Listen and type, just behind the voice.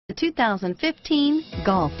The 2015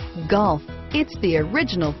 Golf. Golf. It's the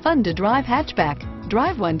original fun-to-drive hatchback.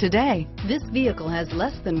 Drive one today. This vehicle has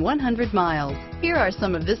less than 100 miles. Here are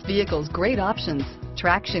some of this vehicle's great options: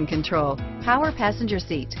 traction control, power passenger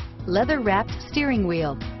seat, leather-wrapped steering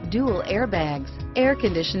wheel, dual airbags, air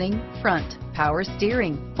conditioning, front, power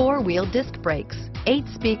steering, four-wheel disc brakes, 8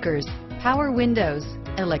 speakers, power windows,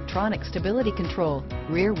 electronic stability control,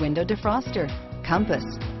 rear window defroster, compass,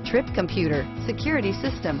 trip computer, security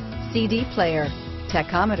system, CD player,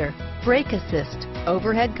 tachometer, brake assist,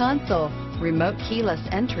 overhead console, remote keyless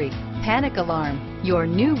entry, panic alarm. Your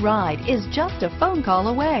new ride is just a phone call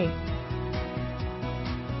away.